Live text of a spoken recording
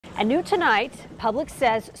And new tonight, Publix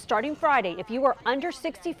says starting Friday, if you are under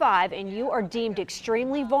 65 and you are deemed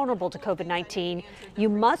extremely vulnerable to COVID-19, you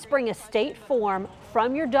must bring a state form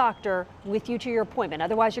from your doctor with you to your appointment.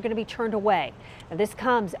 Otherwise, you're going to be turned away. Now, this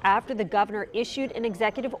comes after the governor issued an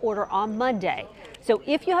executive order on Monday. So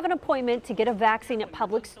if you have an appointment to get a vaccine at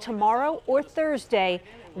Publix tomorrow or Thursday,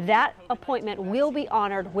 that appointment will be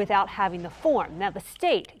honored without having the form. Now, the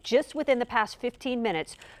state, just within the past 15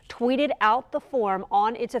 minutes, tweeted out the form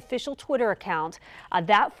on its official Twitter account.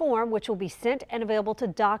 That form, which will be sent and available to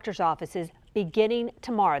doctors' offices beginning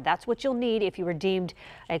tomorrow. That's what you'll need if you were deemed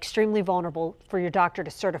extremely vulnerable for your doctor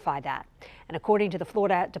to certify that. And according to the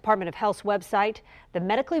Florida Department of Health's website, the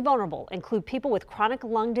medically vulnerable include people with chronic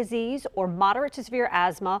lung disease or moderate to severe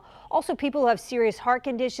asthma, also people who have serious heart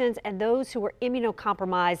conditions, and those who are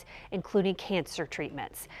immunocompromised, including cancer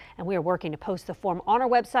treatments. And we are working to post the form on our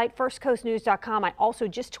website, firstcoastnews.com. I also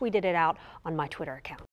just tweeted it out on my Twitter account.